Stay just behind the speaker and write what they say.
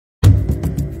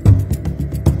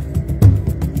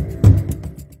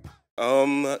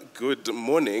Good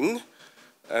morning,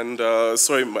 and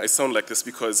sorry I sound like this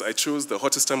because I chose the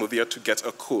hottest time of the year to get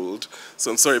a cold, so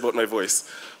I'm sorry about my voice.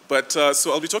 But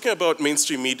so I'll be talking about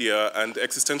mainstream media and the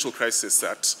existential crisis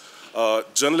that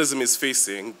journalism is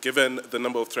facing, given the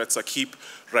number of threats that keep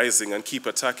rising and keep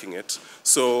attacking it.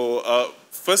 So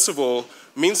first of all,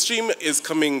 mainstream is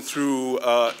coming through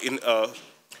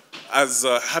as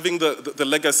having the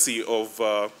legacy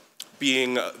of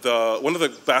being one of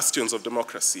the bastions of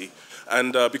democracy.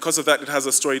 And because of that, it has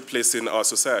a storied place in our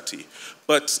society.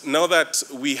 But now that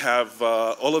we have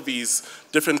all of these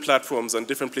different platforms and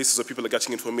different places where people are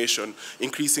getting information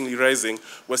increasingly rising,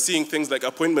 we're seeing things like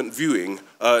appointment viewing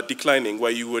declining,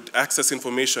 where you would access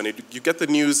information. You get the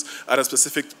news at a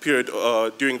specific period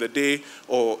during the day,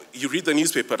 or you read the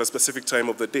newspaper at a specific time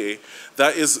of the day.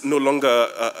 That is no longer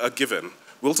a given.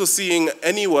 We're also seeing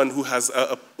anyone who has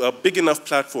a big enough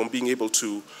platform being able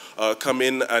to come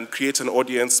in and create an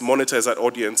audience, monetize that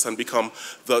audience, and become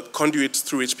the conduit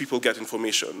through which people get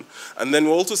information. And then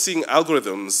we're also seeing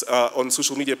algorithms on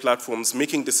social media platforms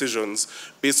making decisions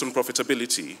based on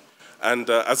profitability. And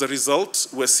as a result,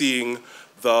 we're seeing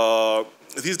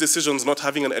these decisions not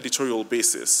having an editorial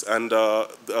basis, and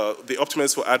they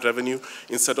optimize for ad revenue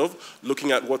instead of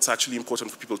looking at what's actually important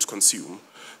for people to consume.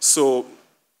 So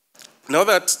now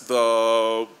that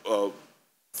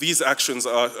these actions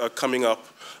are coming up,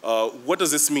 what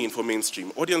does this mean for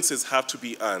mainstream? Audiences have to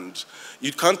be earned.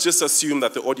 You can't just assume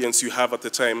that the audience you have at the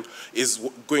time is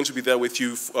going to be there with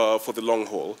you for the long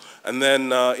haul. And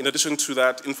then in addition to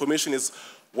that, information is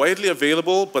widely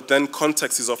available, but then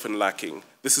context is often lacking.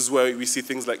 This is where we see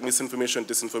things like misinformation,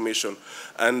 disinformation.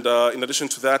 And in addition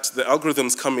to that, the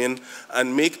algorithms come in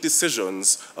and make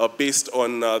decisions based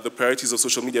on the priorities of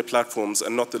social media platforms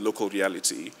and not the local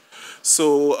reality.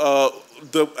 So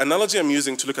the analogy I'm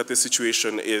using to look at this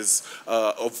situation is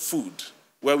of food,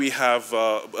 where we have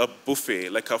a buffet,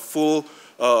 like a full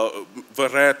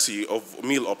variety of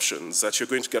meal options that you're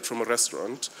going to get from a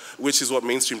restaurant, which is what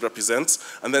mainstream represents,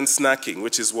 and then snacking,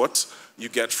 which is what you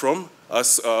get from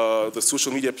us, the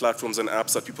social media platforms and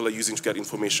apps that people are using to get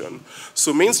information.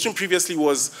 So mainstream previously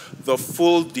was the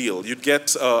full deal. You'd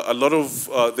get a lot of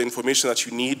the information that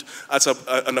you need at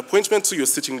an appointment, so you're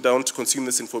sitting down to consume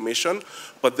this information.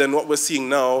 But then what we're seeing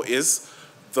now is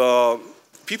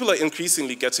people are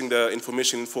increasingly getting their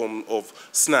information in form of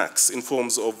snacks, in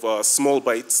forms of small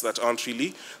bites that aren't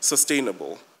really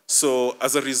sustainable. So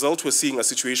as a result, we're seeing a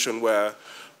situation where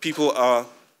people are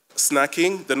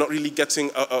snacking, they're not really getting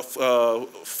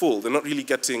full, they're not really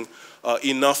getting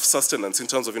enough sustenance in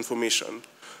terms of information.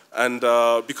 And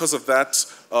because of that,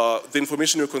 the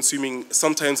information you're consuming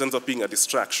sometimes ends up being a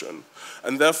distraction.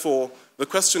 And therefore, the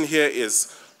question here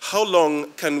is, how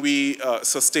long can we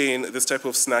sustain this type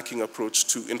of snacking approach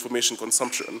to information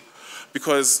consumption?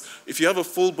 Because if you have a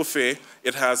full buffet,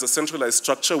 it has a centralized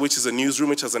structure, which is a newsroom,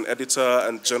 which has an editor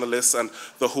and journalists and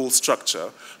the whole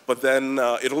structure. But then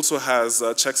it also has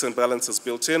checks and balances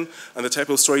built in, and the type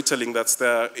of storytelling that's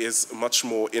there is much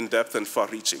more in-depth and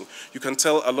far-reaching. You can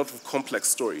tell a lot of complex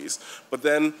stories. But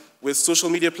then with social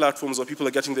media platforms where people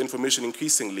are getting the information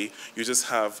increasingly, you just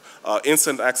have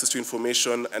instant access to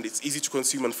information, and it's easy to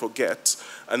consume and forget.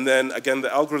 And then, again, the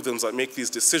algorithms that make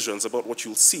these decisions about what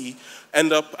you'll see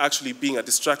end up actually being a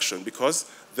distraction because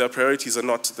their priorities are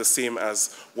not the same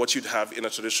as what you'd have in a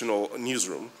traditional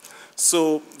newsroom.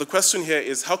 So the question here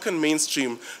is, how can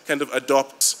mainstream kind of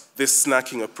adopt this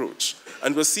snacking approach?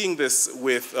 And we're seeing this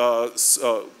with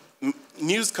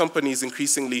news companies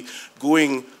increasingly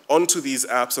going onto these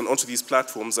apps and onto these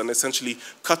platforms and essentially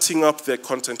cutting up their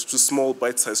content to small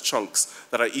bite-sized chunks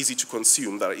that are easy to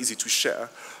consume, that are easy to share.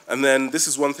 And then this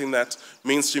is one thing that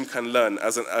mainstream can learn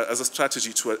as a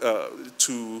strategy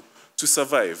to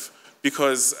survive.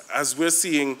 Because as we're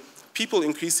seeing, people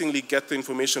increasingly get the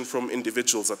information from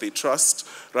individuals that they trust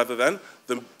rather than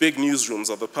the big newsrooms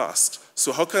of the past.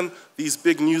 So how can these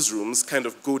big newsrooms kind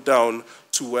of go down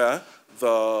to where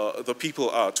the people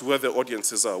are, to where their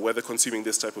audiences are, where they're consuming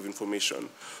this type of information?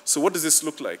 So what does this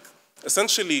look like?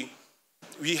 Essentially,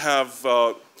 we have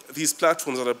these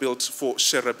platforms that are built for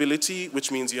shareability, which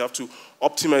means you have to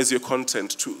optimize your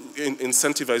content to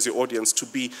incentivize your audience to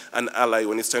be an ally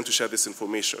when it's time to share this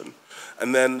information.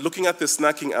 And then looking at the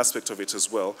snacking aspect of it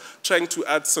as well, trying to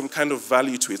add some kind of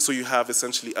value to it so you have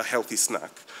essentially a healthy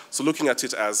snack. So looking at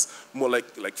it as more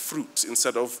like fruit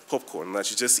instead of popcorn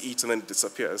that you just eat and then it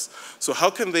disappears. So how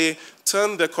can they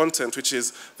turn their content, which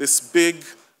is this big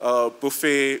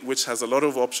buffet which has a lot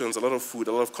of options, a lot of food,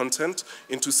 a lot of content,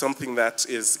 into something that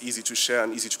is easy to share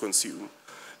and easy to consume?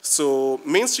 So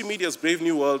mainstream media's brave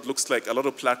new world looks like a lot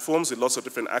of platforms with lots of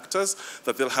different actors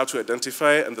that they'll have to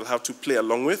identify and they'll have to play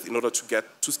along with in order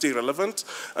to stay relevant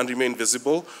and remain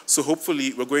visible. So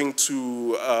hopefully we're going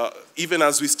to, even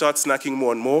as we start snacking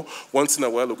more and more, once in a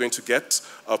while we're going to get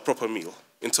a proper meal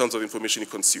in terms of information you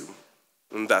consume.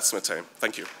 And that's my time.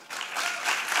 Thank you.